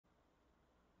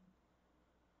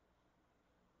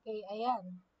Okay,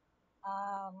 ayan.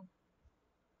 Um,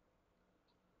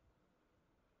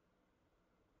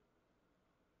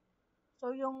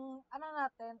 so yung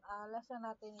lesson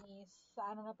natin is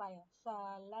sa ano na tayo,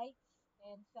 sa lights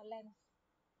and sa lens.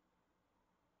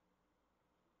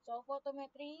 So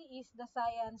photometry is the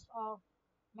science of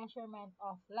measurement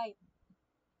of light.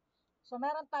 So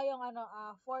meron tayong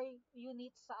four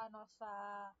units sa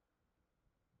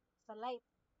light.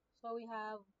 So we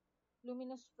have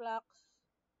luminous flux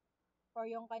or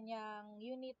yung kanyang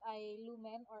unit ay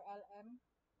lumen or LM.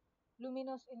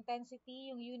 Luminous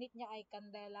intensity, yung unit niya ay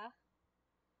candela.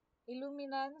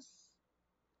 Illuminance,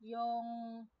 yung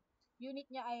unit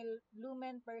niya ay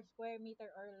lumen per square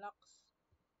meter or lux.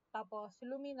 Tapos,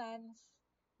 luminance,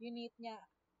 unit niya,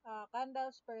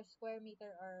 candles per square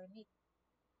meter or nit.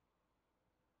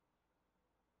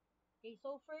 Okay,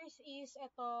 so first is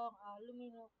itong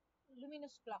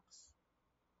luminous flux.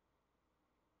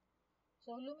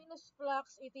 So, luminous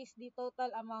flux, it is the total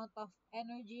amount of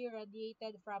energy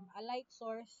radiated from a light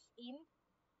source in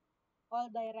all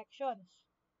directions.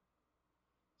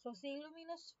 So, si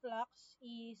luminous flux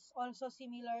is also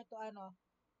similar to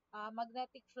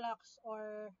magnetic flux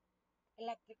or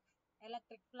electric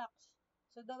electric flux.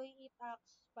 So the way it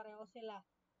acts, pareho sila.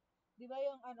 'Di ba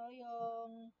yung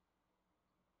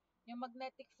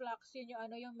magnetic flux,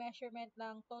 yun yung measurement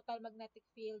ng total magnetic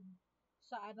field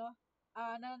sa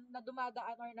na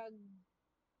dumadaan or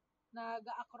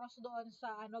nag-across doon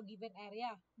sa given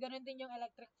area. Ganun din yung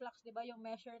electric flux, 'di ba? Yung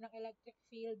measure ng electric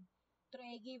field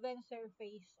through a given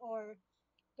surface or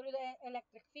through the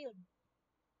electric field.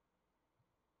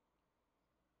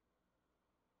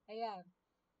 Ayan.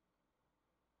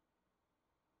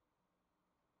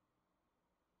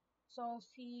 So,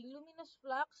 si luminous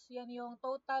flux, yan yung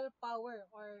total power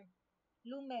or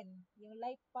lumen, yung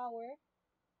light power.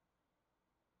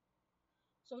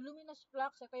 So, luminous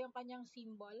flux, ito yung kanyang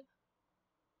symbol.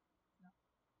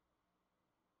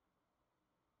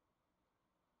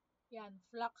 Yan,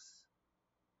 flux.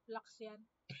 Flux yan.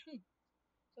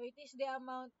 So, it is the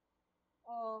amount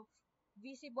of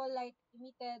visible light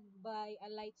emitted by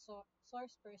a light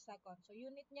source per second. So,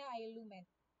 unit niya ay lumen.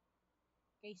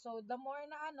 Okay, so the more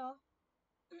na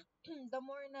the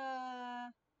more na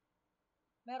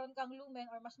meron kang lumen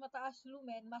or mas mataas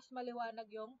lumen, mas maliwanag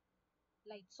yung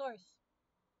light source.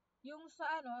 Yung sa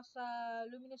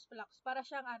luminous flux, para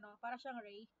siyang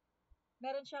ray.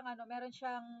 Meron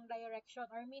siyang direction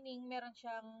or meaning meron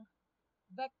siyang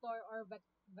vector or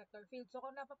vector field. So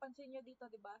kung napapansin niyo dito,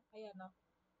 'di ba? Ayan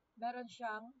meron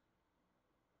siyang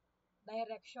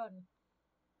direction.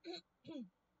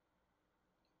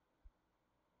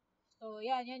 So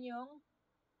yan yung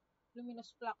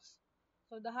luminous flux.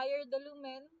 So the higher the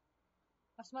lumen,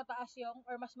 mas mataas yung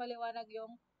or mas maliwanag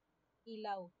yung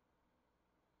ilaw.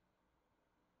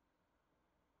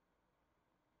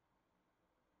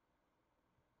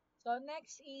 So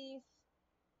next is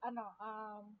ano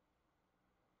um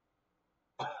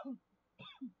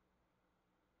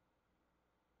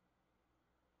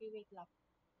okay, wait lang.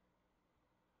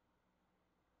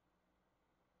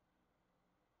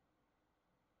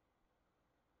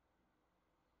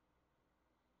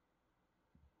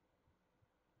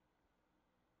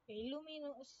 Okay,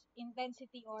 luminous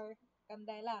intensity or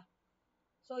candela.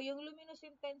 So yung luminous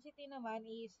intensity naman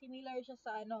is similar siya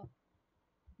sa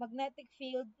magnetic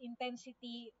field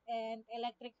intensity and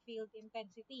electric field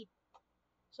intensity.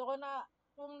 So kung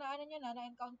naano niyo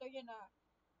na-encounter niyo na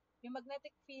yung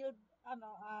magnetic field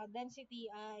density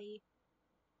ay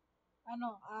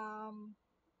ano um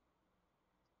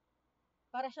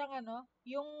para siyang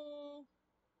yung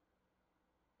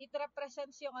it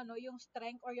represents yung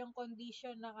strength or yung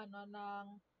condition ng ng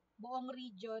buong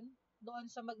region doon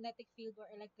sa magnetic field or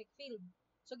electric field.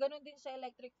 So ganun din sa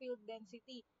electric field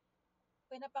density.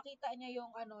 Pinapakita niya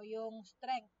yung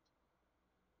strength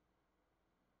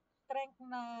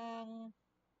ng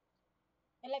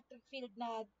electric field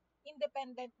na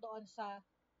independent doon sa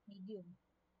medium.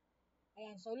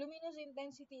 Ayan, so luminous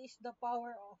intensity is the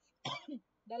power of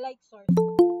the light source.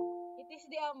 It is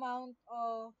the amount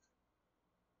of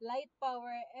light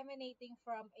power emanating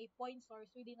from a point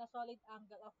source within a solid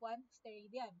angle of 1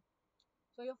 steradian.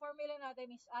 So yung formula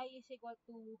natin is I is equal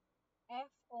to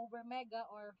F over mega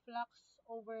or flux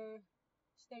over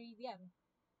steradian.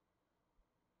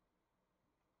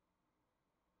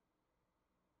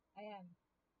 Ayan.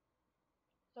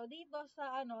 So dito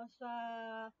sa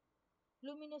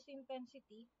luminous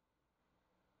intensity.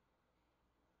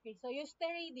 Okay, so yung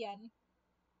steradian,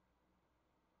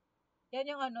 yan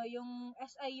yung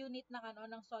SI unit ng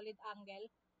ng solid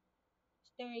angle,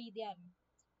 steradian.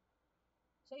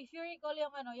 So, if you recall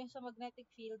yung yung sa magnetic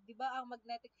field, di ba ang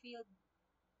magnetic field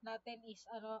natin is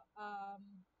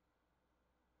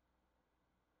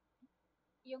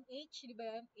yung H, di ba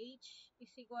yan? H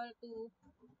is equal to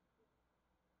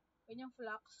yun yung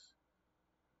flux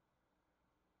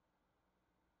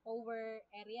over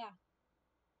area.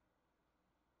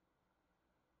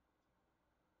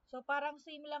 So, parang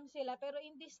same lang sila, pero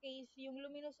in this case, yung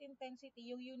luminous intensity,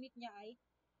 yung unit niya ay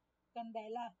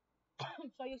candela.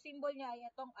 So, yung symbol niya ay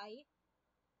itong I.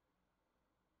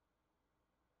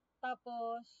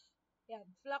 Tapos, yan,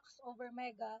 flux over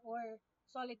mega or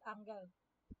solid angle.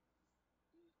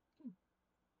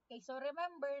 Okay, so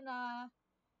remember na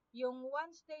yung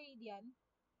 1 steradian,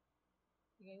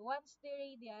 okay, 1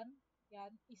 steradian,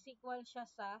 yan, is equal siya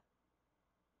sa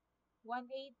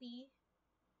 180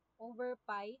 over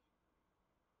pi,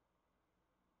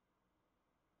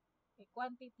 okay,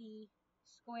 quantity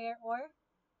square or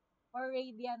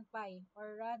radian pi,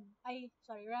 or rad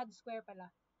square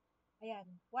pala. Ayan,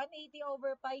 180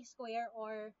 over pi square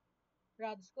or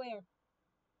rad square.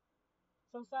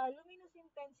 So, sa luminous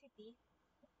intensity,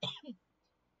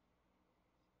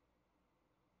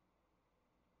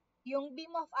 yung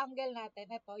beam of angle natin,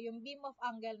 ito, yung beam of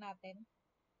angle natin,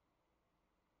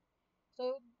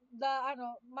 so,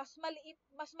 mas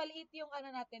maliit yung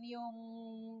natin, yung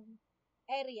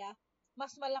area,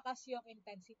 mas malakas yung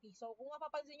intensity. So, kung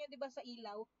mapapansin nyo, di ba sa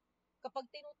ilaw, kapag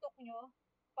tinutok nyo,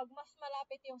 pag mas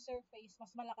malapit yung surface,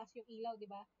 mas malakas yung ilaw, di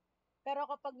ba? Pero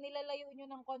kapag nilalayo nyo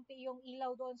ng konti yung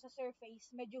ilaw doon sa surface,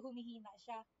 medyo humihina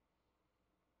siya.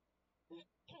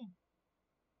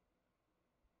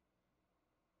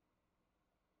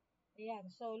 Ayan,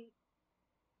 so,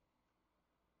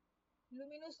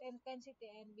 luminous intensity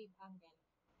and beam angle.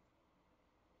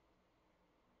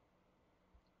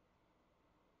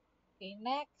 Okay,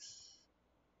 next.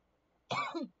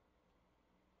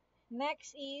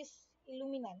 Next is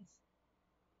illuminance.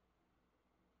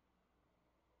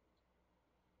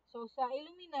 So, sa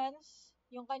illuminance,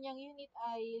 yung kanyang unit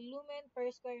ay lumen per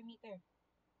square meter.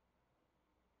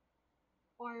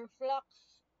 Or flux,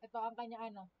 ito ang kanya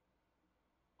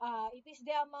it is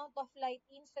the amount of light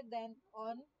incident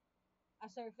on a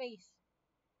surface.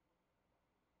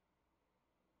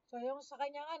 So, yung sa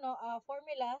kanyang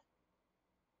formula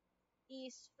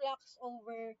is flux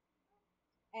over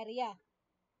area.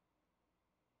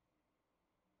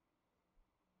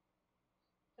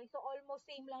 Okay, so almost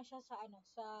same lang siya sa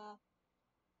sa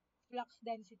flux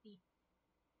density.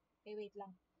 Okay, wait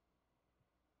lang.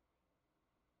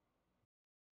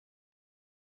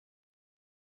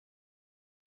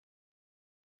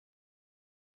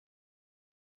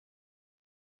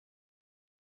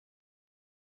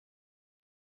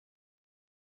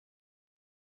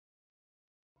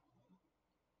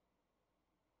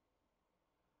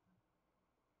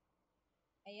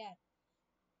 Ayan.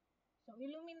 So,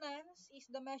 illuminance is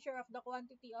the measure of the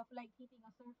quantity of light hitting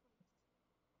a surface.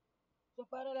 So,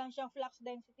 para lang siyang flux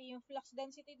density. Yung flux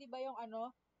density, di ba yung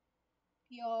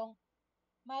yung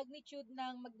magnitude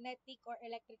ng magnetic or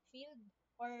electric field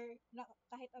or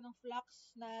kahit anong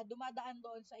flux na dumadaan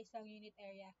doon sa isang unit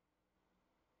area.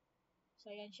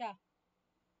 So, yan siya.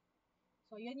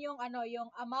 So, yun yung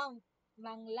yung amount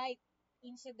ng light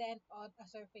incident on a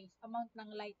surface. Amount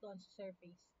ng light doon sa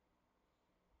surface.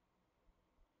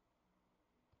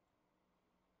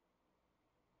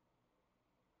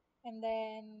 And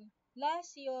then,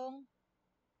 last yung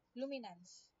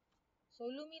luminance. So,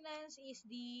 luminance is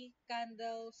the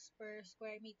candles per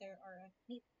square meter or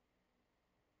nit.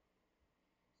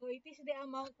 So, it is the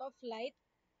amount of light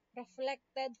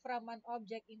reflected from an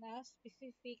object in a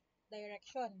specific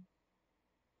direction.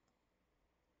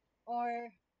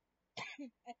 Or,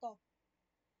 ito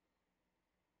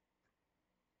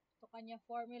kanya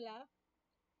formula.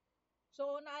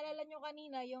 So, naalala nyo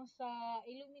kanina yung sa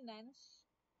illuminance,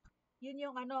 yun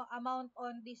yung amount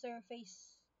on the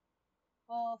surface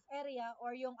of area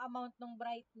or yung amount ng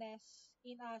brightness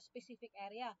in a specific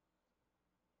area.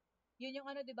 Yun yung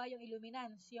 'di ba, yung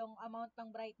illuminance, yung amount ng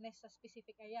brightness sa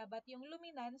specific area. But yung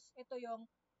luminance, ito yung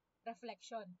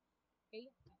reflection.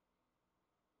 Okay?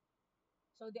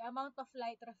 So, the amount of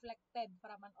light reflected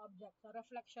from an object. So,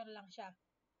 reflection lang siya.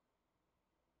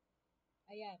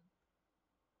 Ayan.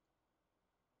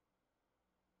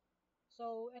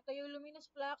 So, ito yung luminous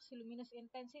flux, luminous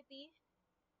intensity,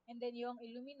 and then yung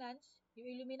illuminance. Yung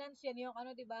illuminance yan yung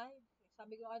 'di ba?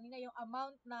 Sabi ko kanina, yung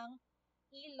amount ng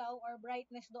ilaw or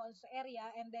brightness doon sa area,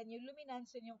 and then yung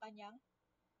luminance yun yung kanyang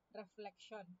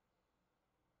reflection.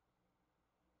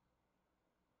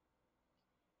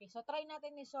 Okay, so try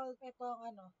natin i-solve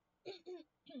itong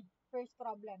first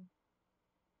problem.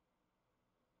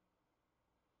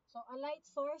 So a light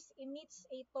source emits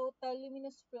a total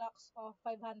luminous flux of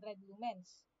 500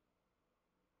 lumens.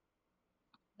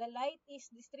 The light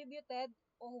is distributed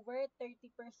over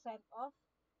 30% of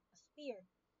a sphere.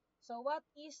 So what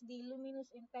is the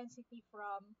luminous intensity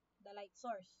from the light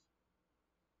source?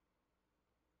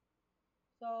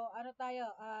 So ano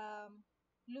tayo?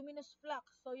 Luminous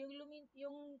flux. So yung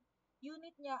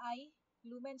unit niya ay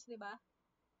lumens, 'di ba?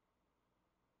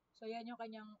 So yan yung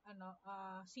kanyang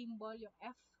symbol, yung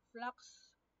F, flux.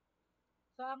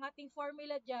 So ang ating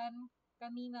formula diyan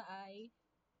kanina ay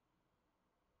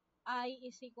I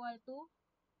is equal to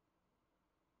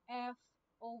F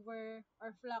over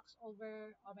or flux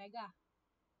over omega.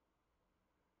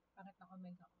 Pangit ng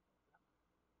omega.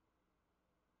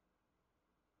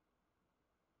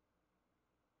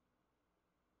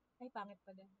 Ay, pangit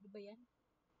pa din. Di ba yan?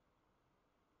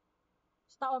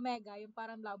 Basta omega, yung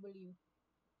parang W.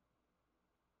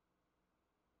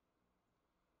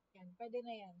 Yan, pwede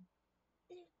na yan.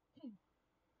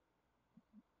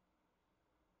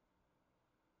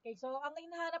 Okay, so ang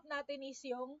hinahanap natin is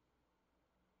yung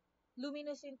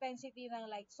luminous intensity ng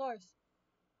light source.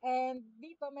 And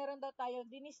dito, meron daw tayo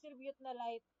dinistribute na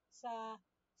light sa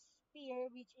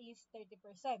sphere which is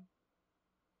 30%.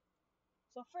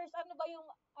 So first, ano ba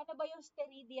yung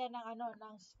sterida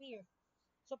ng sphere?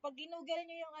 So pag ginugol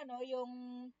niyo yung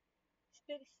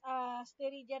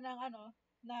sterida ng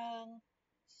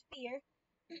sphere.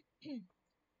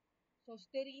 So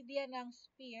sterida ng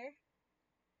sphere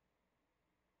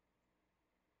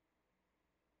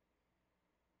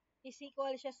is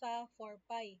equal siya sa 4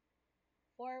 pi.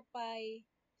 4 pi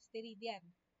steradian.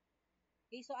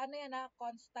 Okay, so ano yan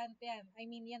constant yan. I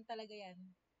mean, yan talaga yan.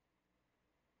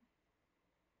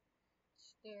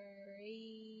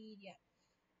 Steradian.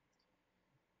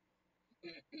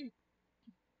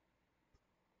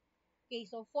 Okay,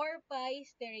 so 4 pi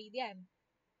steradian.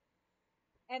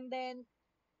 And then,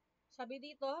 sabi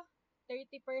dito,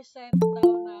 30% daw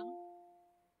ng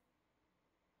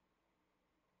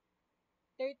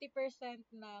 30%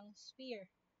 ng sphere.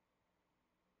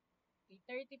 Okay,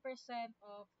 30%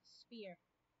 of sphere.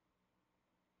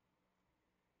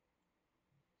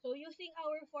 So, using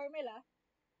our formula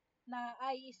na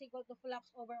I is equal to flux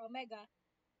over omega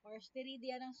or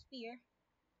sterida ng sphere,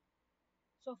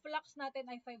 so flux natin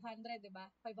ay 500, di ba?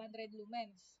 500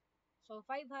 lumens. So,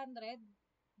 500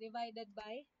 divided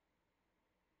by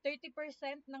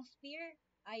 30% ng sphere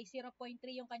ay 0.3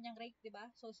 yung kanyang rate, di ba?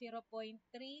 So, 0.3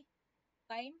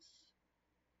 times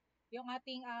yung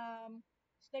ating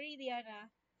sterida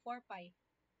na 4 pi.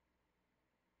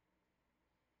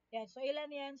 Yan. So,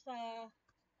 ilan yan sa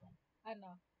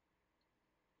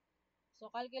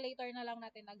So, calculator na lang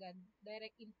natin agad.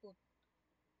 Direct input.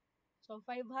 So,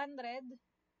 500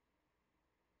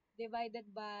 divided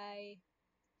by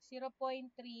 0.3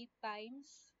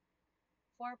 times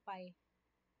 4 pi.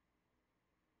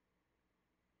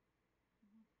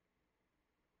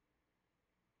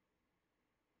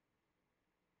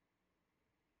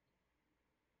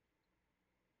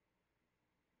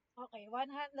 Okay,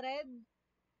 132.6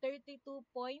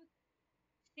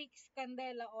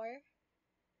 candela or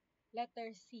letter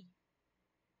C.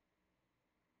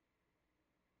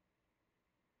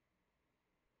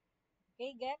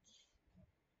 Okay, gets?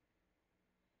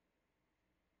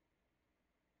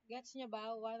 Gets nyo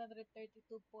ba? 132.6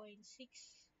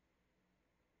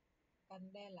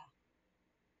 candela.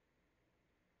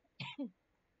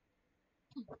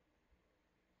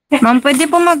 Ma'am, pwede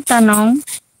po magtanong?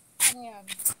 Ano yan?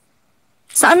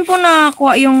 Saan po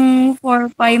nakakuha yung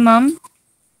 4 pi, ma'am?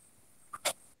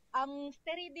 Ang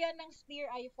sterida ng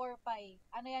sphere ay 4 pi.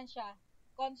 Ano yan siya?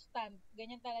 Constant.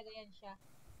 Ganyan talaga yan siya.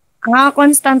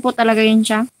 Constant po talaga yun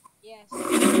siya? Yes.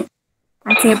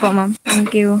 Okay po, ma'am.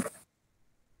 Thank you.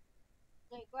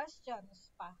 Okay,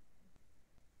 questions pa.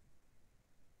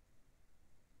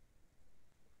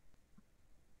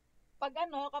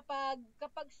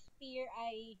 Kapag sphere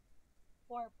ay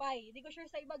 4 pi, hindi ko sure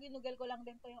sa iba, ginugal ko lang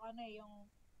din to yung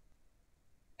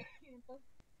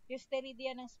yung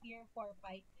sterida ng sphere 4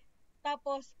 pi.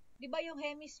 Tapos, di ba yung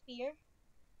hemisphere,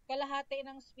 kalahati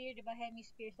ng sphere, di ba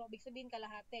hemisphere, so ibig sabihin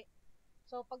kalahati.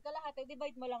 So, pag kalahati,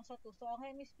 divide mo lang sa 2. So, ang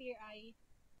hemisphere ay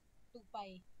 2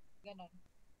 pi. Ganon.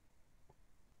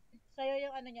 Sa'yo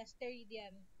yung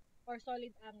steradian or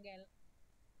solid angle.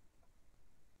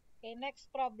 Okay,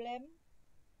 next problem.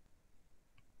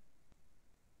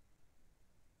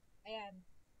 Ayan.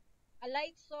 A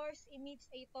light source emits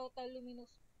a total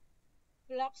luminous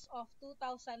flux of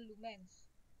 2,000 lumens.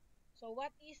 So,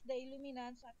 what is the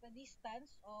illuminance at a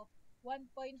distance of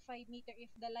 1.5 meter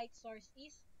if the light source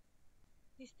is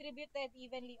distributed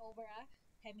evenly over a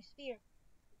hemisphere?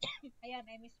 Ayan,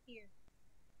 hemisphere.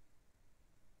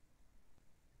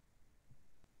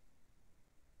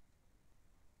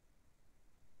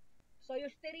 So,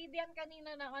 yung steradian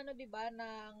kanina ng ano, di ba,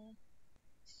 ng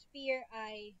sphere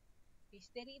ay, yung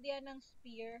steradian ng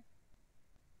sphere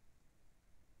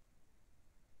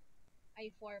ay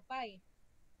 4 pi.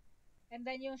 And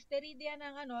then, yung steradian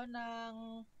ng ano, ng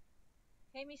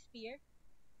hemisphere,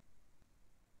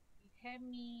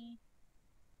 hemi,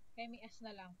 hemi S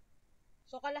na lang.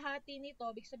 So, kalahati nito,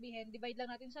 big sabihin, divide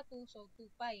lang natin sa 2, so 2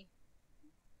 pi.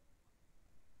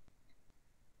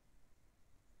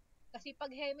 Kasi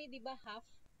pag hemi, di ba, half,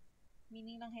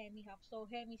 meaning ng hemi half. So,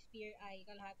 hemisphere ay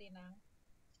kalahati ng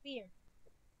sphere.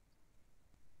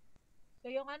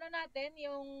 So, yung ano natin,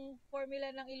 yung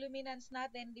formula ng illuminance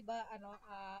natin, di ba, ano,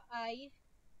 I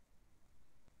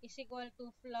is equal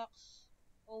to flux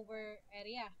over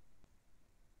area.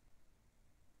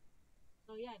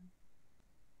 So, yan.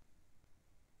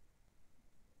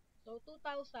 So,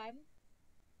 2,000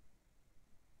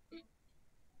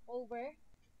 over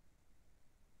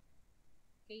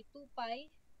kay 2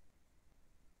 pi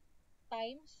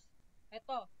times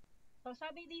ito. So,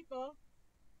 sabi dito,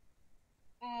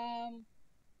 um,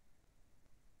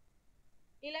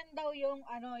 ilan daw yung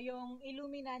ano yung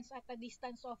illuminance at a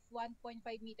distance of 1.5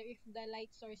 meter if the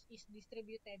light source is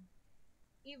distributed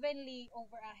evenly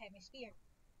over a hemisphere.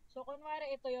 So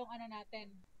kunwari ito yung ano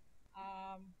natin,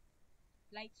 um,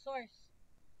 light source.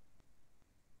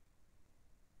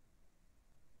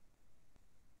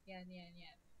 Yan.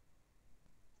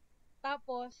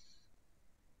 Tapos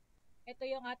ito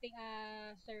yung ating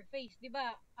surface, 'di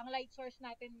ba? Ang light source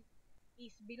natin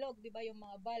is bilog, 'di ba, yung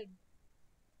mga bulb.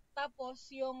 Tapos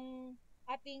yung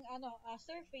ating ano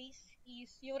surface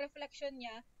is yung reflection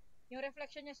niya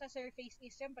sa surface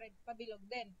is syempre pabilog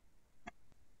din.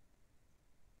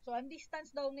 So ang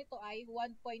distance daw nito ay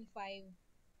 1.5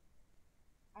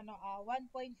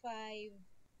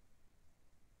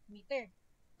 meter.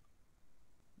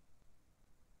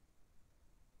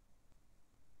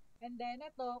 And then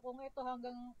ito, kung ito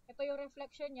hanggang ito yung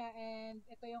reflection niya and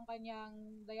ito yung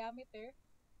kanyang diameter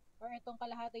or itong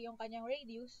kalahati yung kanyang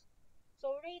radius.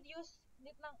 So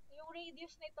yung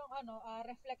radius nitong ano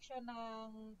reflection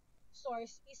ng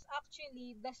source is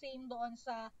actually the same doon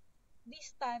sa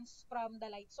distance from the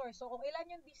light source. So kung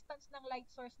ilan yung distance ng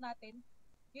light source natin,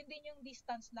 yun din yung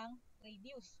distance ng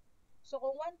radius. So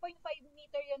kung 1.5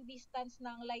 meter yung distance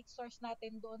ng light source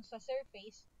natin doon sa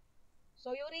surface,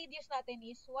 so yung radius natin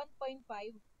is 1.5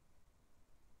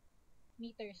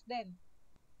 meters din.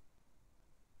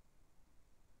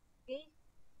 Okay?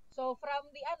 So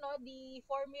from the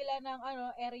formula ng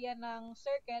area ng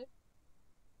circle,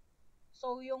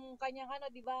 so yung kanyang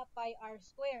 'di ba, pi r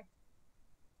square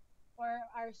or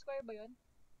r square ba 'yun?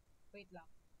 Wait lang.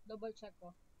 Double check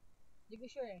ko. Hindi ko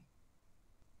sure eh.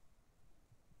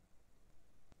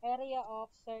 Area of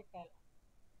circle.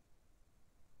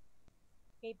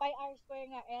 Okay, pi r square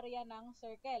nga area ng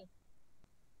circle.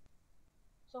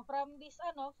 So from this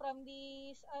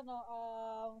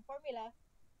formula,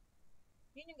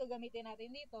 yun yung gagamitin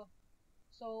natin dito.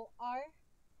 So r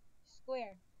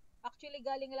square. Actually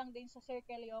galing lang din sa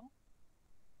circle yung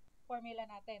formula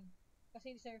natin.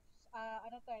 Kasi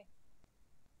ano to eh,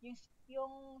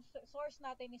 yung source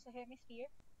natin is sa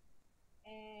hemisphere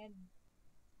and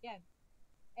yan,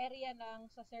 area ng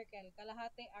sa circle,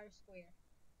 kalahati r square.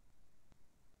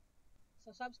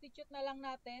 So substitute na lang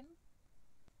natin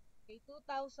kay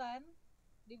 2,000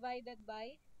 divided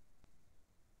by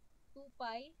 2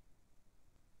 pi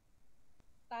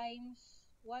times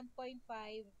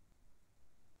 1.5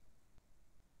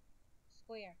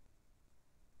 square.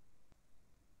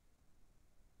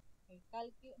 Okay,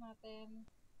 calculate natin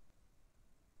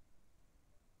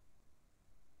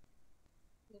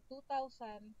to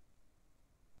 2,000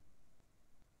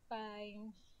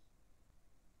 times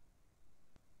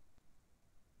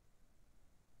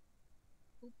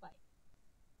 2 pi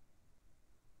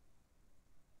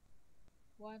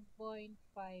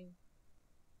 1.5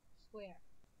 square.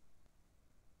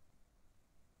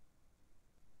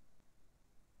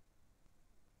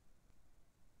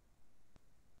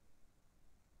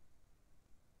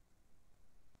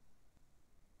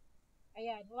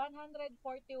 Ayan,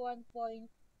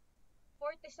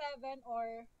 141.47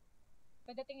 or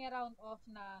pwede ting i-round off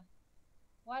na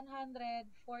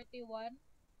 141.5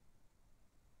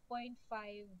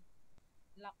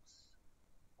 lux.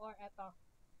 Or eto,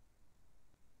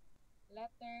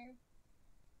 letter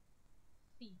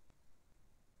C.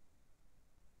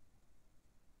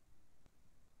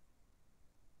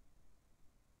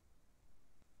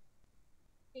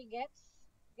 Okay, gets?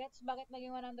 Gets bakit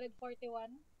naging 141.5?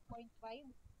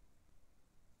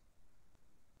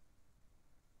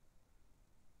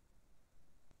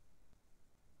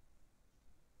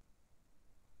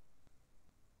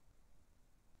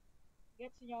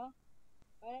 Gets nyo?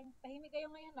 Parang tahimik kayo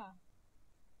ngayon ah.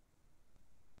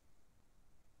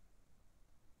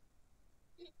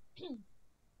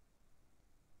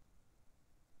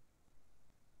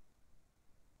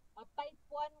 Type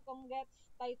 1 kung gets,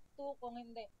 type 2 kung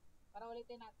hindi. Para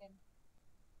ulitin natin.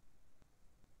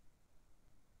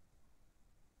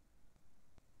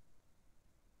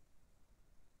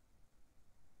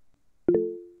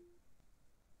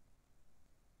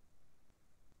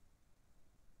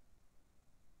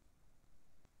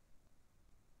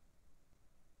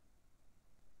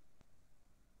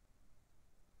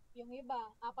 Yung iba,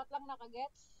 4 lang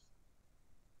nakagets.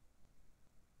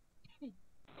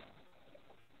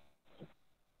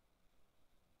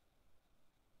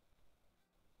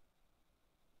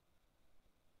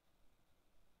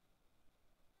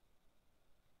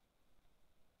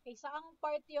 Okay, saang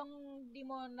part yung di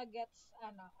mo na-gets,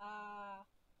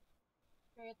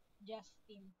 Kurt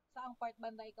Justin? Saang part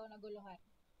banda ikaw naguluhan?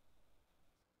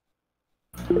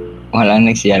 Walang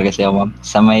nag-CR kasi ako, ma'am.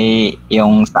 Sa may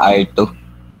yung sa R2.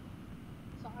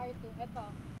 Sa R2, eto.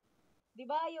 Di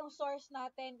ba yung source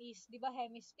natin is, di ba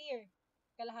hemisphere?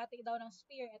 Kalahati daw ng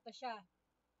sphere, eto siya.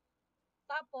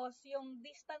 Tapos, yung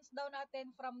distance daw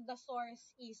natin from the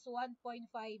source is 1.5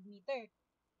 meter.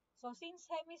 So, since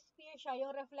hemisphere siya,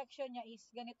 yung reflection niya is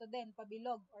ganito din,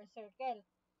 pabilog or circle.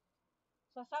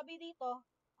 So, sabi dito,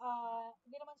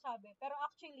 hindi naman sabi, pero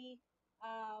actually,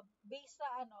 based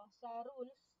sa sa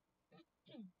rules,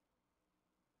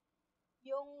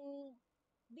 yung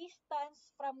distance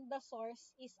from the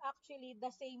source is actually the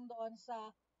same doon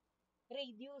sa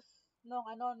radius nung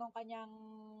kanyang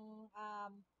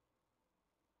um,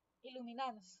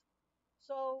 illuminance.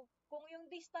 So, kung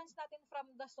yung distance natin from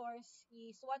the source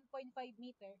is 1.5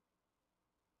 meter,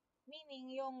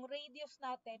 meaning yung radius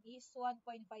natin is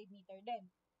 1.5 meter din.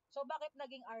 So, bakit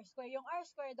naging r square? Yung r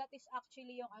square, that is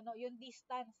actually yung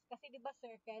distance. Kasi 'di ba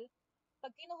circle?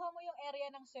 Pag kinuha mo yung area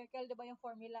ng circle, 'di ba yung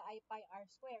formula ay pi r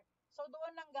square. So,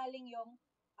 doon nang galing yung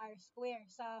r square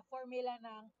sa formula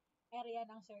ng area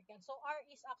ng circle. So, r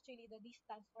is actually the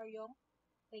distance or yung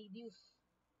radius.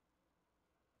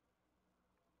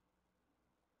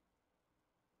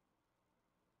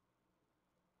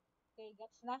 Okay,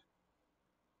 gets na?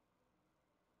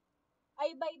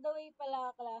 Ay, by the way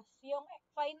pala, class, yung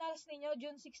finals ninyo,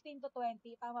 June 16 to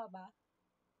 20, tama ba?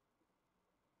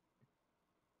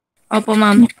 Opo,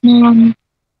 ma'am.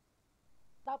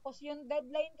 Tapos, yung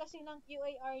deadline kasi ng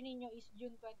QAR ninyo is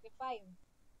June 25.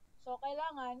 So,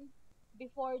 kailangan,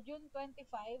 before June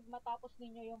 25, matapos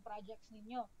ninyo yung projects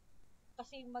ninyo.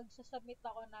 Kasi magsasubmit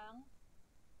ako ng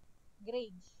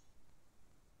grades.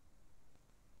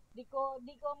 Di ko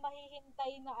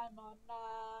mahihintay na na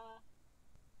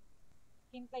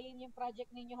hintayin yung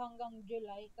project ninyo hanggang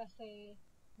July kasi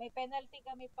may penalty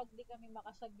kami pag di kami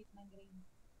makasubmit ng grade.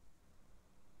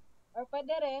 Or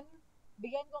pwede rin,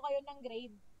 bigyan ko kayo ng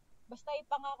grade, basta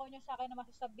ipangako nyo sa akin na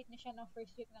masasubmit nyo siya ng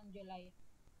first week ng July.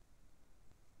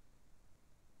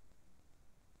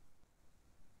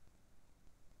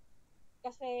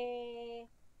 Kasi,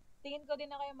 tingin ko din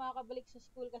na kayo makakabalik sa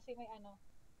school kasi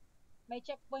may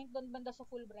checkpoint doon banda sa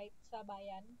Fulbright sa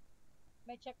bayan.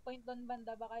 May checkpoint doon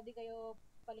banda, baka di kayo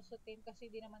palusutin kasi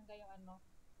di naman kayo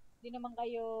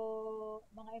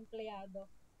mga empleyado.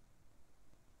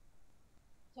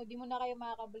 So, di mo na kayo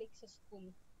makakabalik sa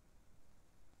school.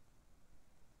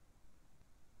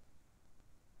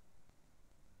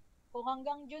 Kung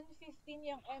hanggang June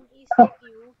 15 yung MECQ,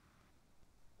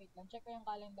 wait lang, check ko yung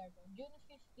calendar ko. June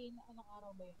 15, anong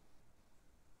araw ba yun?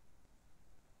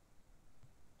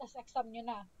 Tapos exam nyo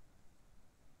na.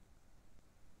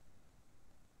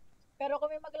 Pero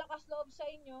kung may maglakas loob sa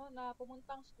inyo na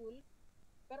pumuntang school,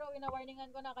 pero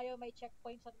winawarningan ko na kayo may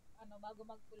checkpoint sa bago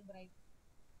mag Fulbright.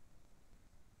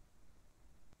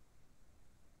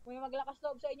 Kung may maglakas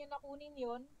loob sa inyo na kunin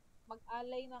yon,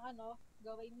 mag-alay ng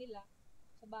gawin nila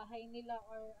sa bahay nila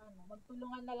or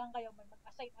magtulungan na lang kayo,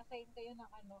 mag-assign kayo ng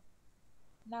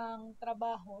ng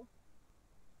trabaho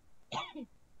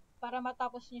para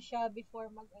matapos niyo siya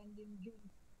before mag-end in June.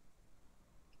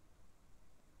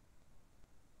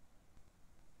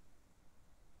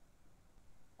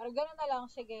 Pero gano'n na lang,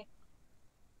 sige.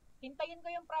 Hintayin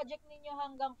ko yung project ninyo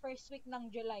hanggang first week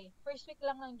ng July. First week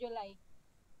lang ng July.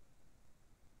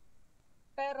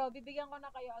 Pero, bibigyan ko na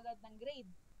kayo agad ng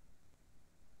grade.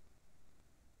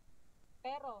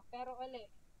 Pero uli,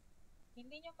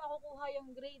 hindi nyo makukuha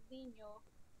yung grade ninyo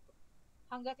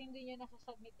hanggat hindi nyo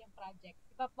nasasubmit yung project.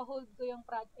 Ipapahold ko yung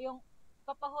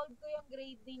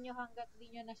grade ninyo hanggat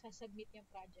hindi nyo nasasubmit yung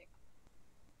project.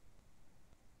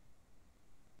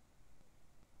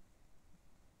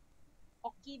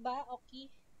 Okay ba?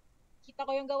 Okay? Kita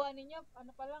ko yung gawa ninyo,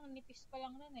 ano pa lang, nipis pa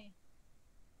lang nun eh.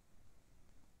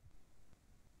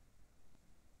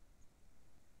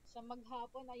 Sa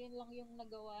maghapon, ayun lang yung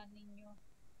nagawa ninyo.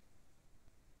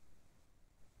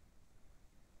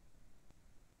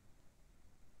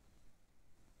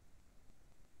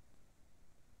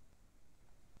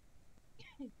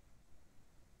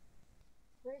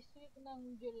 First week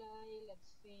ng July,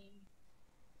 let's say.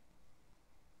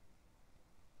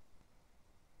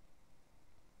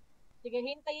 Sige,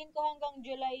 hintayin ko hanggang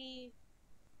July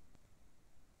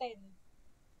 10.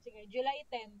 Sige, July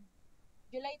 10.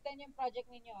 July 10 yung project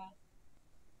ninyo ah.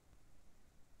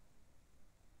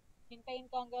 Hintayin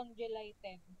ko hanggang July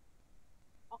 10.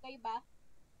 Okay ba?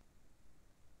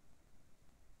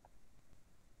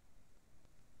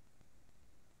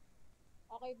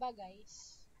 Okay ba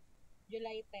guys?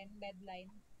 July 10 deadline.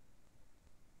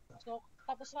 So,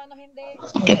 tapos ano hindi?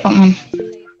 Sige po, ma'am.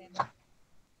 July 10.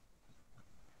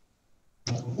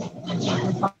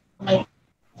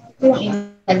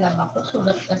 Alam ako,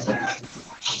 sulat kasi.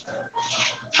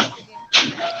 Sige.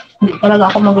 Hindi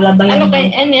talaga ako maglabay. Ano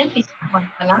kay yan? P61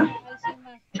 pa lang?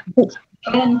 Alcima.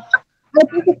 Ayan.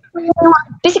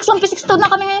 P6 1, P6 2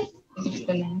 na kami ngayon.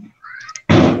 Ito lang.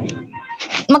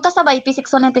 Magkasabay,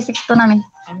 P6 1 and P6 2 namin.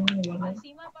 Ano wala?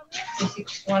 Alcima, pamilya.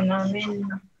 P61 namin.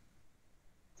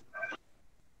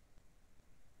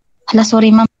 Hala, sorry,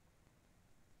 ma'am.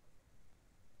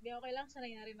 Hindi, okay lang.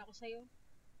 Sanay na rin ako sa'yo.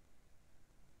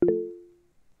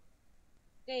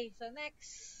 Okay, so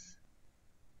next.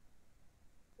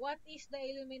 What is the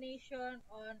illumination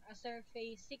on a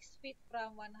surface 6 feet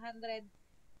from 100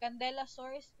 candela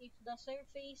source if the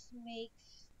surface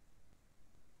makes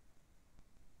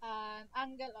an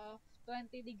angle of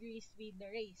 20 degrees with the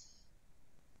rays?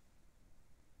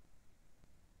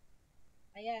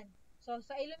 Ayan. So,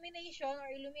 sa illumination or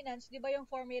illuminance, di ba yung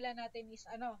formula natin is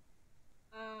ano?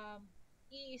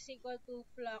 E is equal to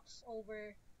flux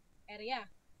over area.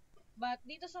 But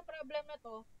dito sa problem na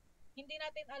to, hindi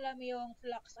natin alam yung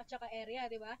flux at saka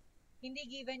area, di ba? Hindi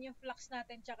given yung flux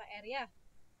natin tsaka area.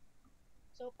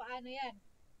 So, paano yan?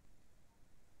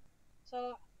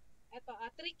 So, eto,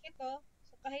 trick ito.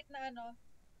 So, kahit na ano,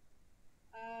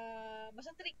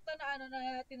 basta trick to na ano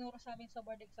na tinuro sa amin sa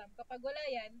board exam. Kapag wala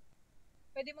yan,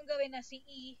 pwede mong gawin na si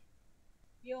E,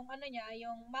 yung ano niya,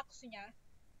 yung max niya,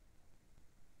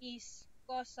 is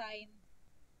cosine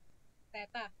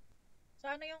theta. So,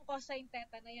 ano yung cosine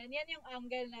theta na yan? Yan yung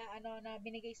angle na, ano, na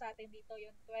binigay sa atin dito,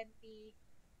 yung 20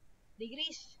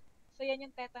 degrees. So, yan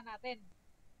yung theta natin.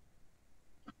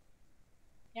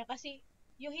 Yan, kasi,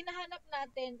 yung hinahanap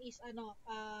natin is, ano,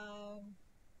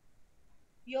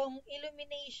 yung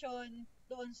illumination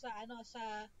doon sa, ano,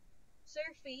 sa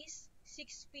surface,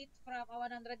 6 feet from a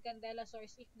 100 candela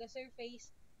source if the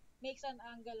surface makes an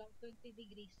angle of 20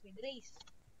 degrees with rays.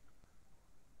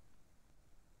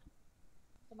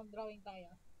 So, mag-drawing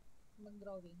tayo.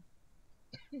 Mag-drawing.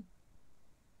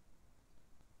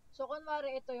 So,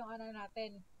 kunwari, ito yung ano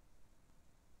natin.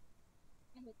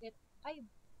 Ay,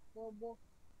 bobo.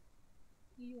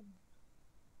 Yun.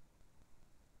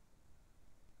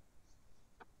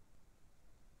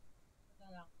 Ito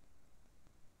lang.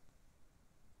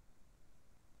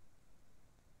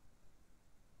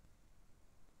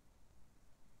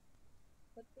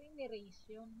 Ba't ko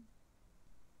in-erase yun?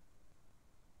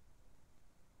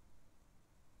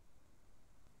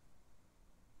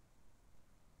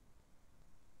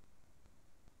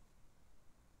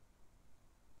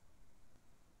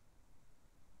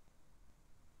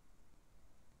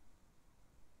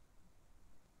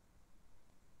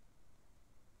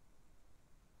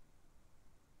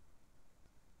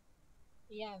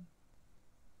 Yan.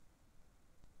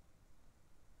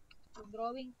 So,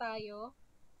 drawing tayo.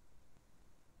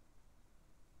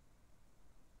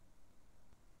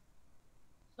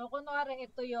 So, kunwari,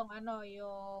 ito yung, ano,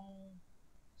 yung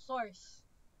source.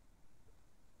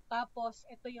 Tapos,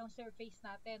 ito yung surface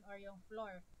natin or yung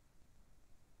floor.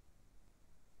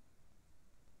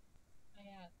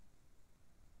 Ayan.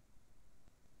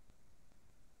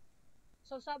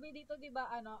 So, sabi dito, di ba,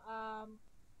 ano,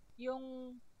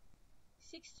 yung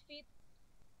 6 feet,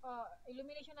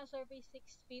 illumination ng surface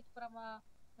 6 feet from a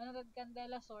 100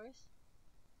 candela source.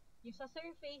 Yung sa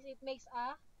surface, it makes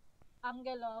an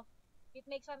angle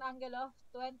of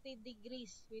 20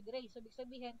 degrees with rays. So, ibig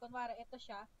sabihin, kunwari, ito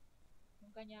siya,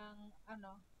 yung kanyang,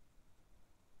 ano,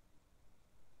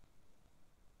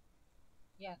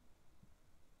 yan.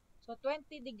 So,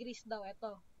 20 degrees daw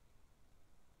ito.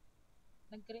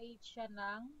 Nag-create siya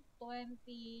ng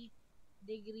 20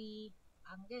 degree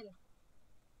angle.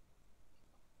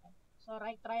 So,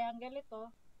 right triangle ito.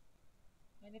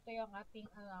 Ganito yung ating,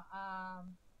 ano,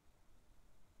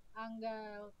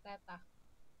 angle theta.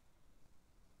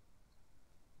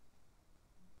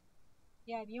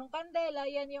 Yan, yung candela,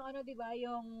 yan yung ano, 'di ba?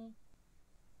 Yung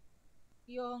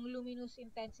luminous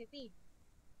intensity.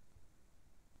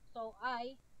 So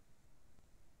I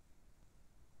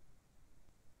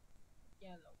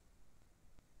yellow.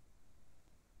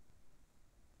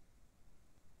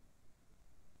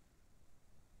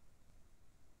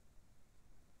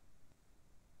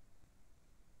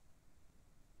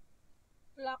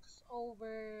 Flux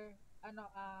over ano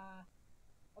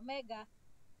omega.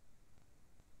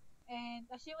 And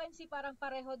as you can see, parang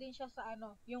pareho din siya sa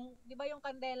ano, yung 'di ba yung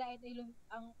candela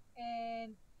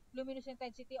and luminous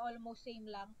intensity almost same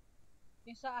lang.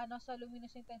 Yung sa ano sa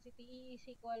luminous intensity E is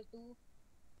equal to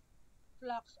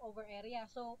flux over area.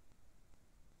 So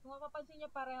kung mapapansin niyo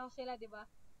pareho sila, 'di ba?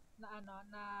 Na ano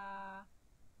na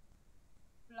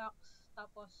flux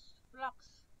tapos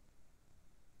flux.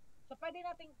 So pwede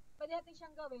natin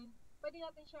siyang gawin, pwede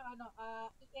natin siyang ano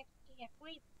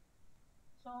i-equate.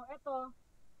 So ito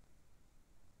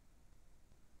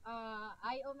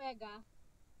I omega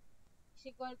is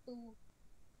equal to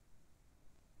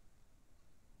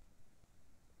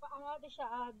paano natin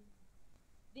siya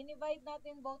dinivide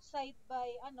natin both side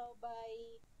by ano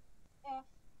by F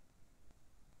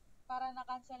para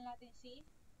na-cancel natin si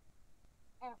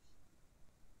F.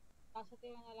 Tapos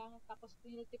ito na lang, tapos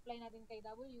multiply natin kay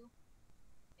W.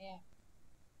 Ayan.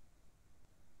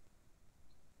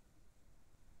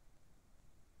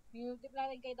 Multiply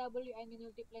natin kay W and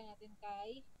multiply natin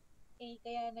kay A.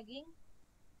 Kaya naging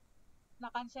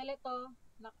na-cancel ito,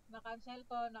 na-cancel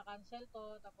to, na-cancel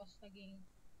to, tapos naging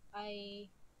I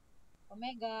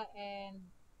omega and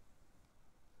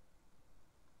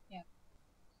yeah.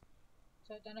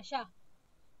 So ito na siya.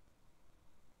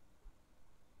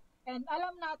 And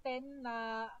alam natin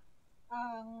na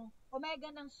ang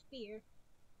omega ng sphere,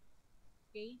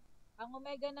 okay? Ang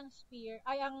omega ng sphere,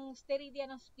 ay ang steradian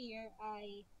ng sphere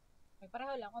ay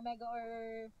pareho lang, omega or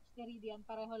steradian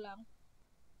pareho lang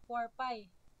 4 pi.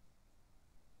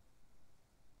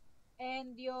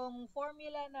 And yung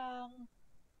formula ng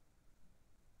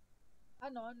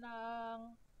ano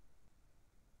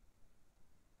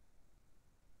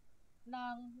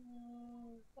ng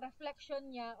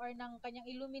reflection niya or ng kanyang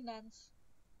illuminance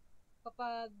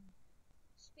kapag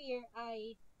sphere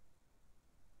ay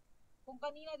kung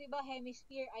kanina 'di ba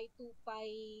hemisphere ay 2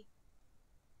 pi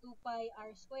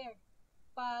r square.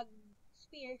 Pag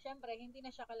sphere, syempre hindi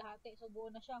na siya kalahati. So buo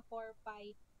na siya 4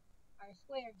 pi r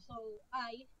square. So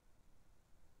I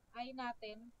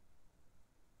natin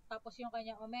tapos yung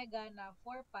kanyang omega na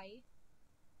 4 pi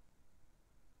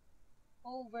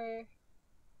over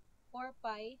 4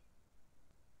 pi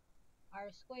r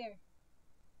square.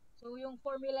 So yung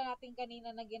formula natin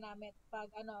kanina na ginamit pag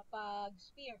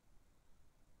sphere.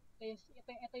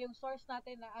 Ito yung source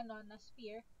natin na na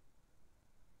sphere.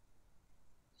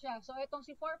 Siya. So itong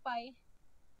si 4 pi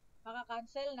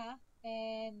maka-cancel na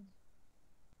and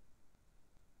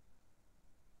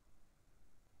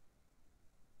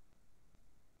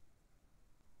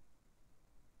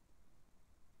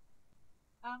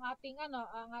ang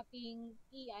ating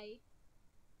EI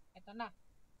ito na.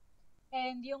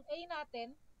 And yung A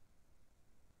natin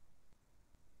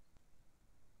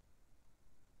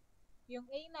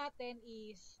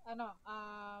is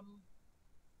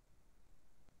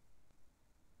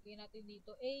gawin natin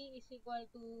dito. A is equal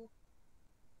to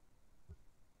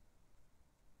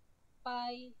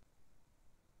pi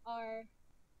r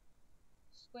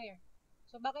square.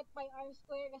 So bakit pi r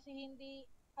square? Kasi hindi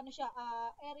siya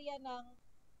area ng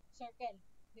circle,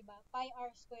 'di ba? Pi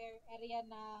r square area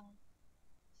ng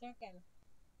circle.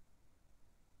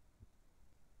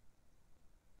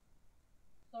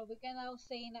 So we can now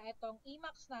say na itong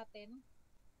Emax natin,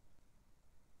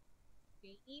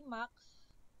 okay, Emax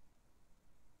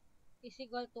is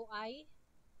equal to I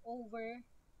over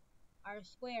r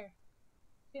square.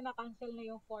 Kasi na-cancel na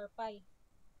yung 4 pi.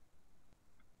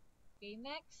 Okay,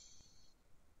 next.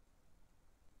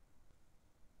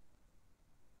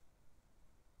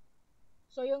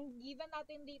 So, yung given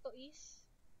natin dito is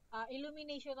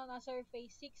illumination on a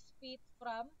surface 6 feet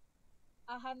from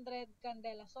 100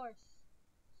 candela source.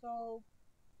 So,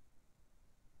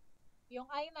 yung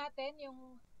I natin,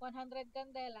 yung 100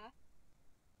 candela,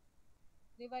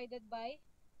 divided by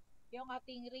yung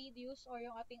ating radius or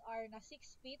yung ating R na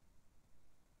 6 feet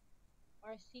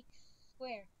or 6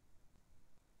 square.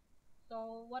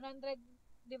 So, 100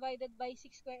 divided by 6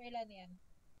 square, ilan yan?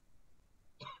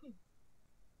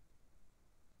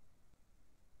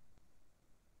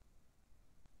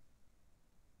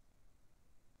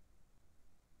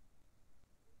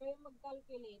 Kayo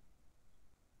mag-calculate.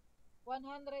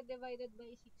 100 divided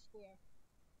by 6 square.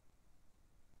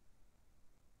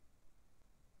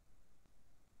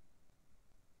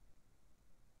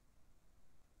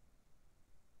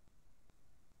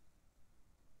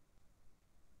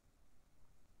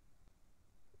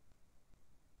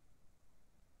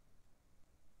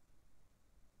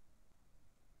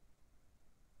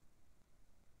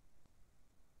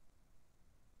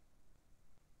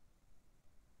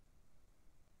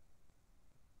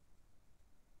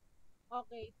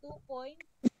 Okay,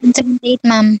 78,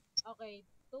 ma'am. okay,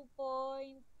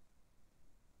 2.78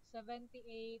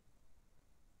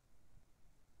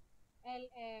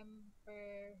 lm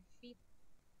per feet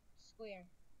square.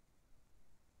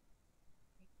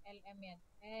 LM yan.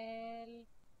 LM.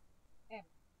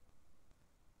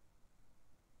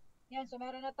 Yan, so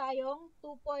meron na tayong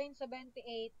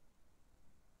 2.78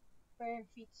 per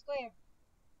feet square.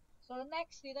 So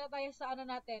next, dito tayo sa ano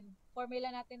natin,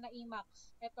 formula natin na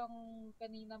Emax. Itong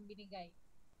kaninang binigay.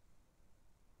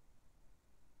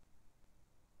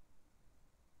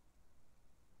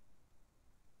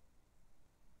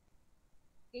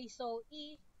 Okay, so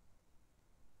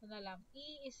ano na lang,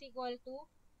 E is equal to,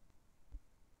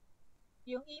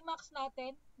 yung Emax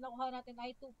natin, nakuha natin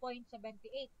ay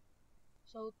 2.78.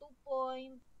 So,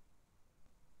 2.78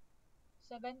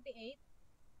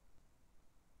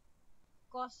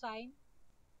 cosine.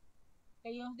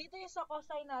 Okay, yung dito yung sa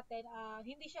cosine natin,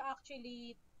 hindi siya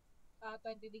actually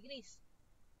 20 degrees.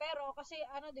 Pero kasi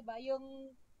ano 'di ba,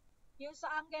 yung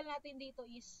sa angle natin dito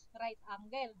is right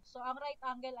angle. So ang right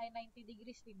angle ay 90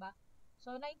 degrees, 'di ba?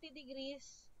 So 90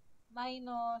 degrees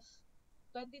minus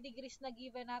 20 degrees na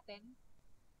given natin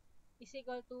is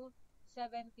equal to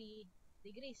 70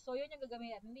 degrees. So yun yung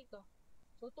gagamitin natin dito.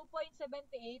 So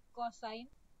 2.78 cosine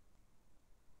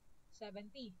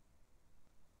 70.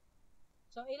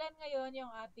 So ilan ngayon yung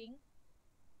ating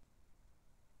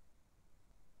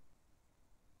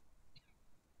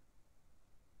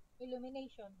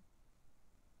illumination?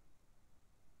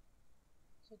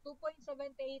 So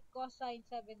 2.78 cosine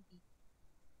 70.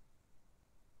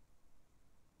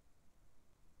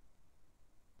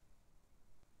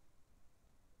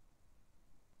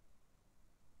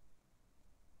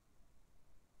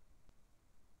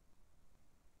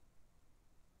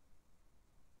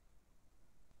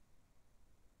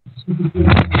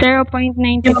 Zero point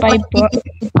 95 po.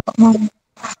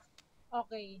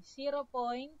 Okay,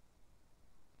 0.95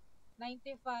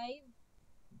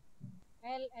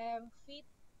 lm feet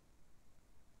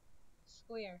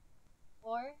square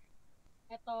or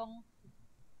etong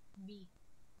B.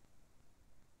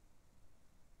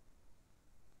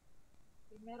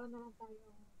 Okay, meron na lang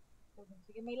tayong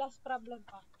sige, may last problem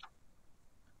pa.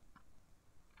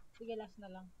 Sige, last na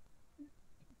lang.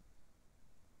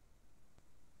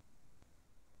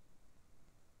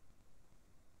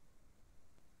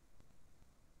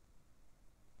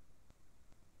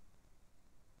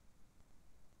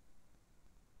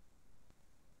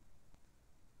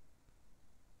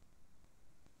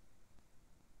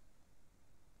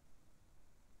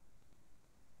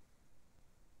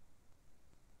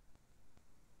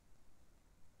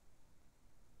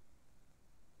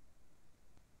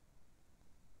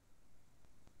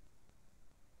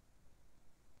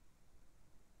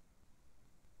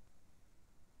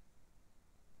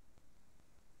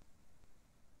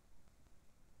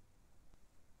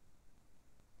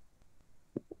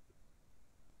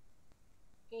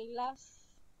 Okay,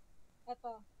 last.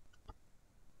 Ito.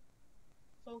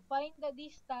 So, find the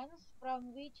distance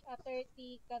from which a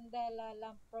 30 candela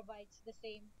lamp provides the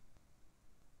same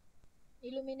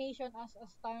illumination as a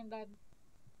standard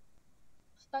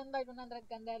 100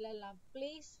 candela lamp.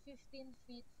 Place 15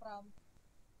 feet from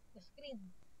the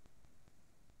screen.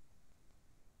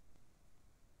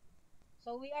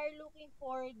 So, we are looking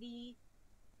for the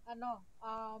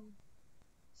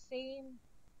same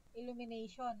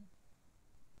illumination.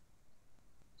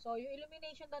 So, yung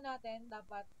illumination na natin,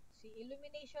 dapat si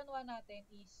illumination 1 natin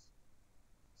is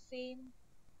same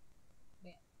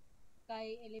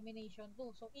kay illumination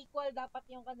 2. So, equal dapat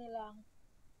yung kanilang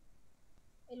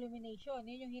illumination.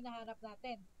 Yun yung hinahanap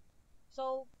natin.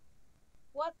 So,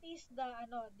 what is the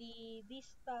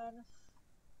distance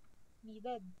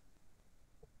needed?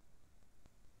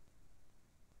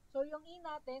 So, yung E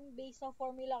natin, based sa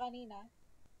formula kanina,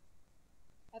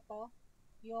 ito,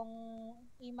 yung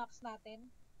Emax natin,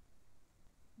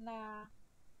 na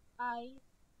I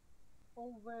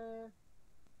over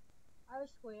R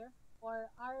square or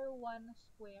R1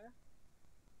 square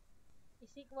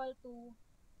is equal to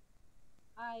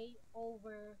I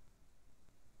over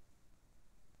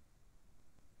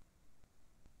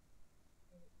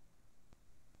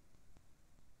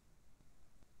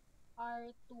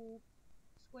R2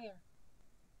 square.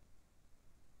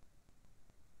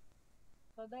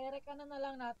 So, direct ano na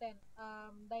lang natin,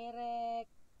 direct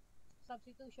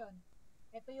substitution.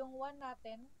 Ito yung 1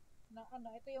 natin,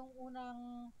 na ito yung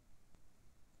unang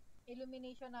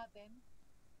illumination natin.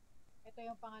 Ito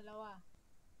yung pangalawa.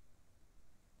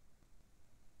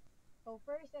 So,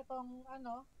 first, itong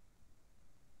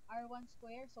R1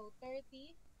 square. So,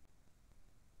 30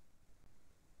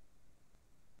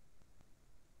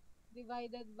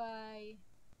 divided by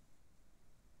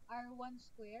R1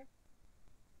 square.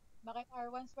 Bakit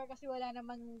R1 square? Kasi wala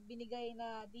namang binigay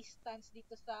na distance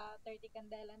dito sa 30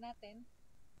 candela natin.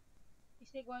 Is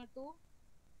equal to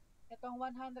itong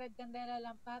 100 candela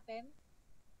lamp natin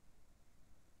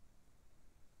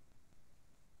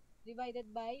divided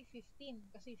by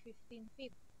 15 kasi 15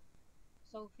 feet.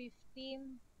 So,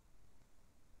 15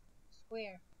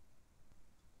 square.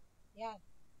 Yan.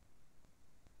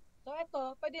 So,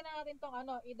 ito, pwede na natin tong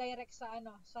i-direct sa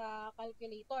sa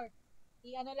calculator.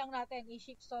 I-ano lang natin,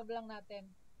 i-shift solve lang natin.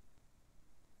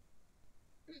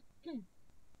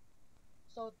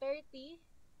 So, 30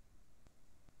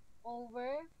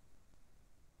 over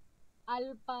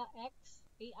alpha x,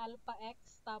 alpha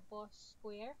x, tapos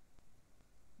square.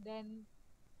 Then,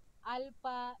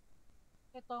 alpha,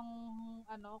 itong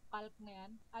calc na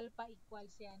yan, alpha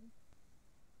equals yan.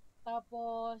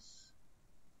 Tapos,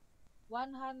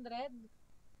 100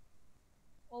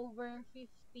 over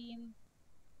 15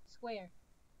 square.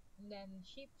 And then,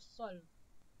 shift solve.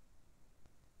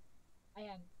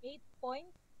 Ayan, 8.21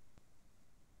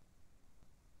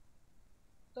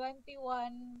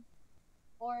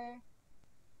 or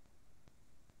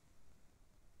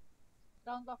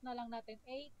round off na lang natin,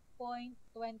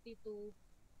 8.22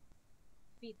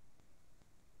 feet.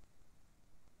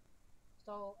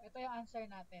 So, ito yung answer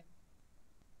natin.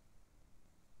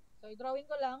 So, i-drawing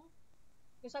ko lang.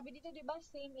 Yung sabi dito, di ba,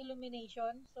 same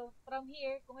illumination. So, from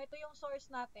here, kung ito yung source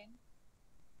natin,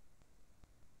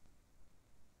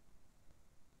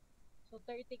 so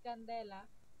 30 candela,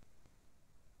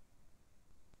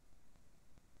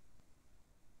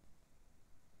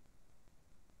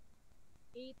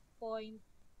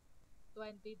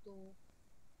 (8.22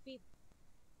 feet.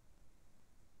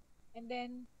 And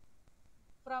then,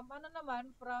 from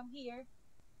from here,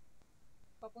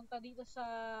 papunta dito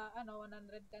sa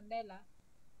 100 candela,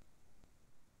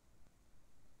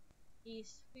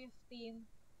 is 15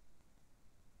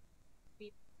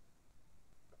 feet.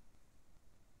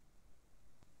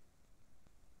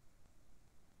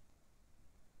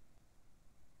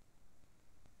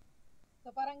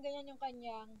 So, parang ganyan yung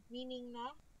kanyang meaning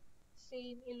na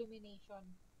same illumination.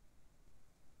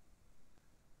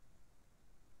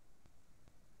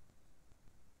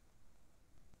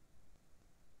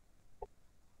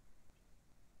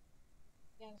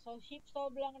 Yan. So, shift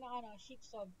solve lang ng shift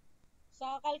solve.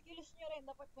 Sa calculus nyo rin,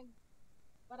 dapat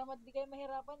para di kayo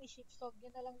mahirapan, i-shift solve nyo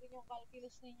na lang din yung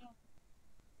calculus ninyo.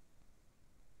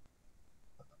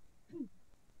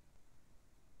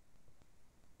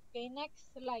 Okay,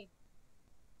 next slide.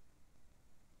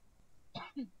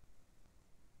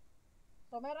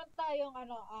 So, meron tayong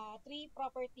 3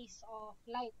 properties of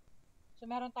light. So,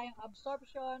 meron tayong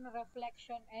absorption,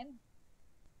 reflection, and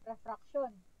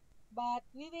refraction. But,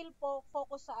 we will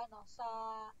focus sa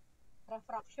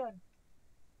refraction.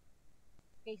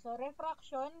 Okay, so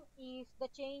refraction is the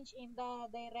change in the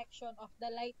direction of the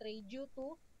light ray due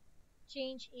to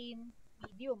change in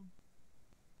medium.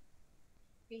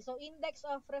 Okay, so index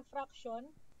of refraction.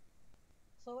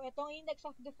 So, itong index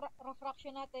of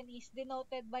refraction natin is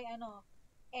denoted by n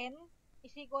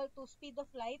is equal to speed of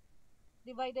light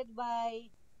divided by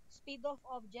speed of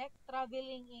object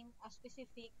traveling in a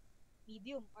specific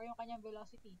medium or yung kanyang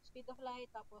velocity. Speed of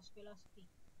light tapos velocity.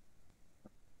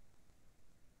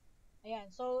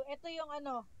 Ayan. So, ito yung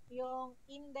yung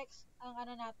index ang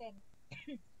natin.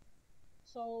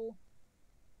 So,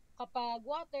 kapag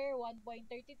water,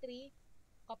 1.33.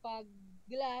 Kapag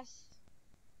glass,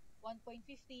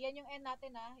 1.50. Yan yung N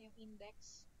natin yung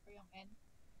index or yung N.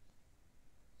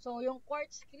 So, yung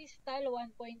quartz crystal,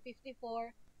 1.54.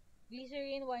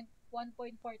 Glycerin,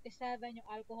 1.47. Yung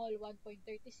alcohol,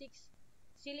 1.36.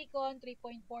 Silicon,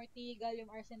 3.40.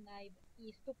 Gallium arsenide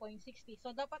is 2.60.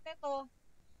 So, dapat ito,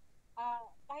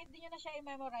 kahit di nyo na siya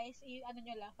i-memorize,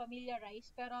 nyo lang, familiarize,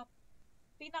 pero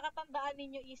pinakatandaan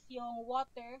ninyo is yung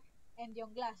water and yung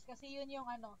glass. Kasi yun yung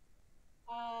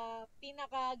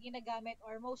pinaka ginagamit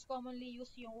or most commonly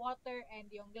used yung water and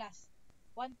yung glass.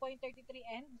 1.33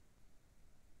 and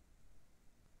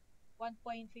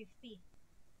 1.50.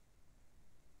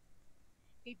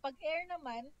 Okay, pag air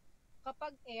naman,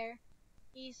 kapag air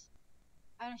is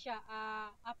ano siya,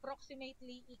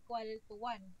 approximately equal to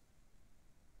 1.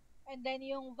 And then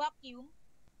yung vacuum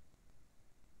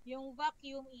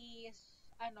is,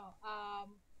 ano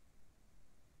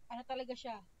talaga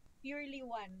siya, purely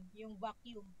 1, yung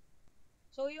vacuum.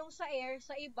 So, yung sa air,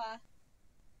 sa iba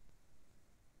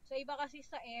kasi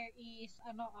sa air is,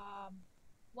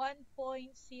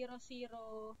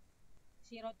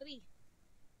 1.0003.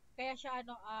 Kaya siya,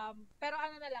 pero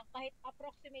ano na lang, kahit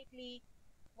approximately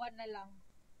 1 na lang.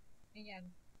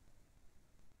 Ganyan.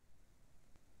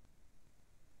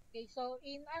 Okay, so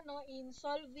in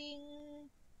solving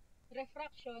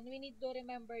refraction, we need to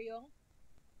remember yung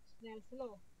Snell's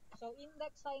law. So,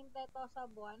 index sin theta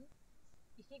sub 1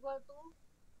 is equal to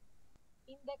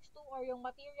index 2 or yung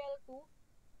material 2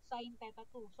 sin theta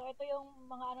 2. So, ito yung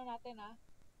mga ano natin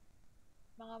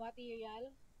mga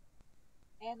material,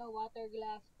 water,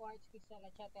 glass, quartz, crystal,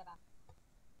 etc.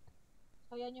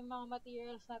 So, yan yung mga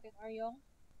materials natin or yung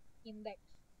index.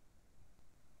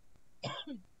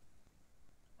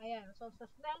 Ayan. So, sa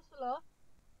Snell's law,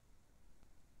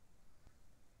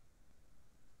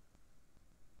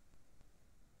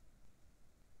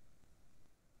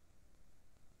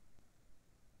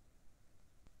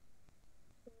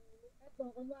 ito,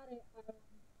 kunwari,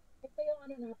 ito yung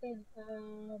ano natin,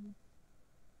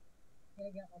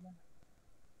 nilagyan ko muna.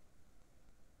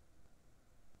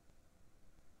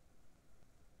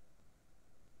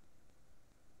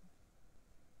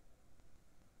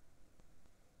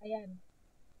 Ayan.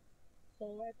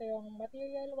 So, ito yung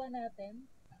material 1 natin.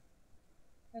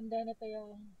 And then, ito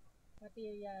yung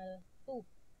material 2.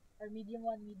 Or medium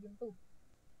 1, medium 2.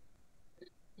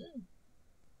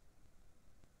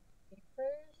 Okay,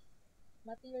 first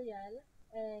material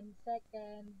and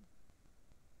second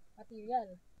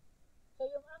material. So,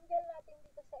 yung angle natin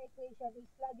dito sa equation is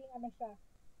laging ano siya,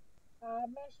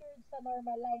 measured sa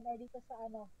normal line or dito sa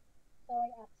sa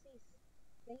y-axis.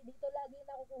 Okay, dito lagi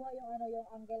nakukuha yung yung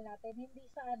angle natin, hindi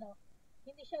siya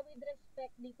with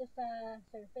respect dito sa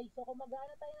surface. So, kung mag-ano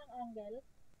tayo ng angle,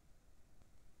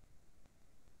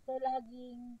 so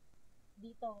laging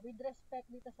dito, with respect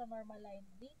dito sa normal line.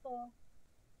 Dito,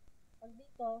 pag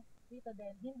dito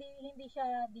din. Hindi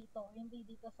siya dito, hindi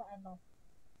dito sa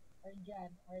or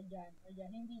dyan, or dyan, or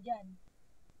dyan. Hindi dyan.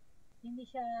 Hindi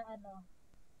siya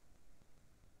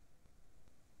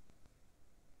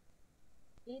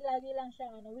lagi lang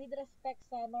siya with respect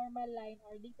sa normal line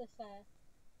or dito sa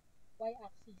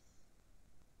y-axis.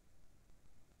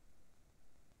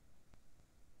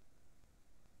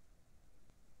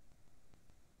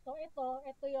 So, ito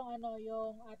yung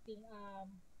yung ating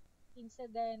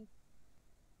incident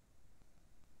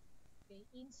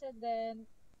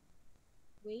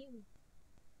wave.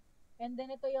 And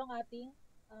then, ito yung ating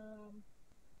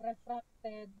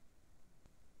refracted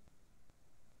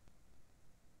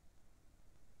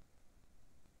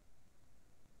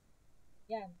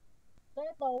yan. So,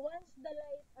 ito, once the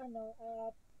light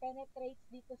penetrates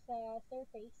dito sa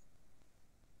surface,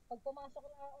 pag pumasok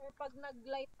na or pag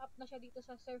nag-light up na siya dito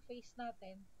sa surface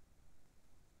natin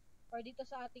or dito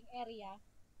sa ating area,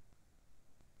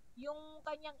 yung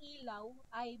kanyang ilaw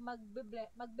ay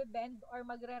magbe-bend or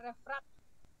magre-refract.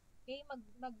 Okay,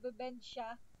 magbe-bend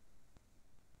siya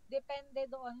depende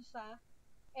doon sa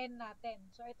end natin.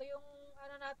 So, ito yung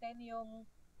natin,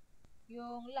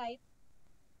 yung light,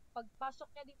 pagpasok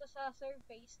niya dito sa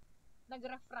surface,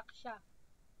 nag-refract siya.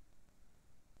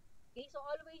 Okay, so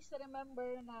always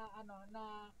remember na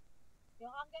na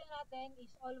yung angle natin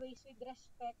is always with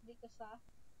respect dito sa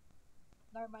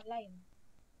normal line.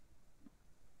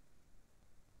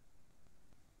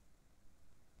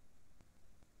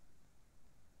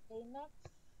 Okay, next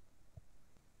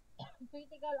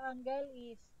critical angle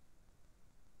is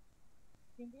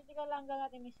yung critical angle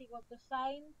natin is equal to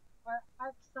sine or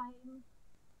arc sine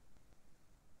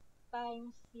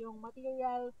times yung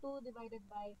material 2 divided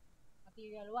by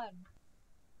material 1.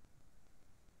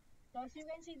 So, as you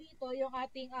can see dito, yung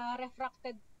ating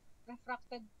refracted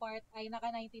part ay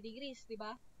naka 90 degrees, di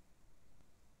ba?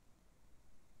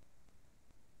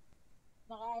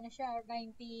 Naka siya,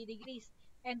 90 degrees.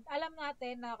 And alam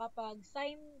natin na kapag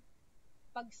sine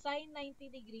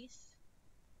 90 degrees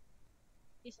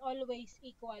is always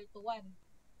equal to 1.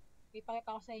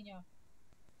 Ipakita ko sa inyo.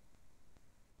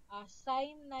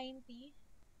 Sine 90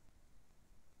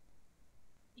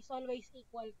 is always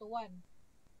equal to 1.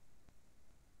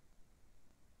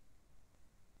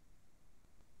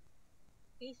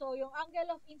 Okay, so yung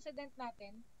angle of incident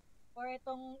natin, or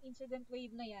itong incident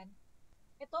wave na yan,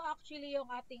 ito actually yung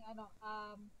ating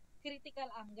critical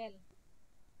angle.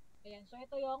 Ayan, so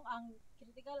ito yung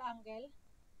critical angle,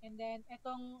 and then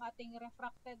itong ating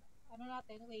refracted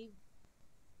natin, wave,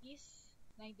 is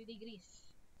 90 degrees.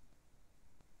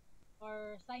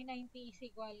 Or sin 90 is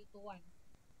equal to 1.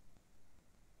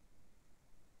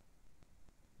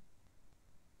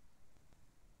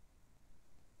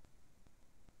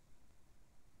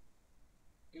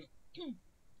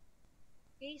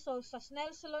 Okay, so sa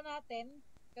Snell's law natin,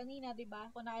 kanina, di ba?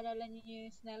 Kung naalala niyo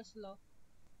yung Snell's law.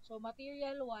 So,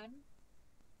 material 1,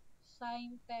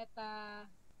 sin theta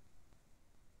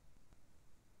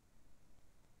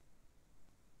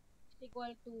is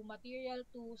equal to material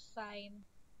 2 sin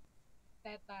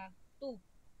theta 2.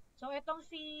 So, etong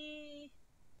si,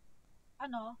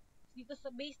 dito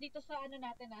sa, base dito sa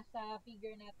natin, sa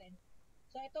figure natin.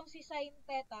 So, etong si sin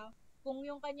theta, kung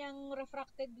yung kanyang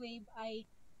refracted wave ay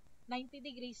 90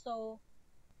 degrees, so,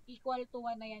 equal to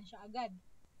 1 na yan siya agad.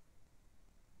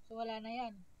 So, wala na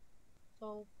yan.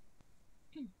 So,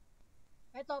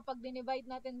 ito, pag dinivide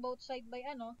natin both side by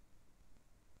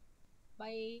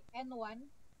by n1,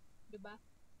 di ba?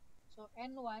 So,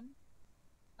 n1,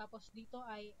 tapos dito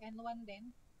ay n1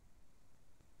 din,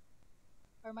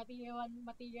 or material 1,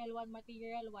 material 1,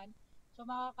 material 1. So,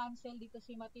 makakancel dito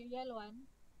si material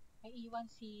 1, ay iwan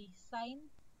si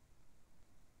sin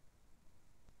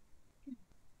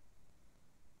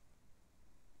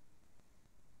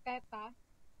theta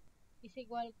is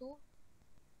equal to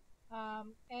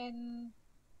n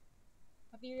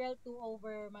material 2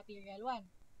 over material 1.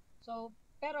 So,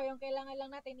 pero yung kailangan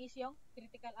lang natin is yung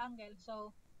critical angle.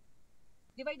 So,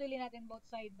 divide ulit natin both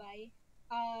side by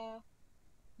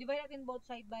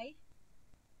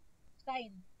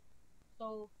sin.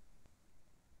 So,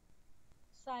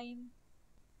 sin,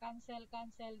 cancel,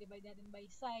 divide natin by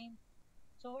sin.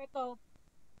 So, ito,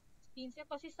 since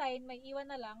ito si sin, may iwan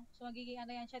na lang. So, magiging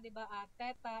yan siya, diba?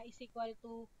 Theta is equal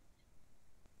to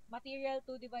material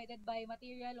 2 divided by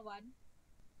material 1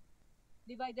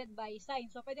 divided by sin.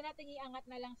 So, pwede natin iangat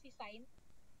na lang si sin.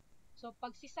 So,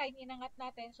 pag si sin inangat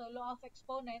natin, so law of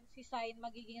exponent, si sin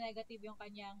magiging negative yung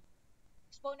kanyang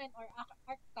exponent or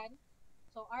arctan.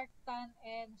 So, arctan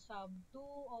n sub 2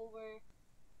 over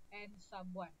n sub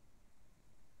 1.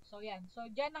 So, yan. So,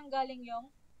 dyan ang galing yung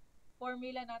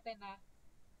formula natin na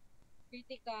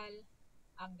critical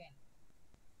angle.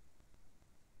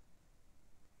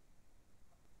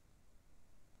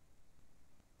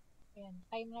 Ayan,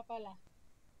 time na pala.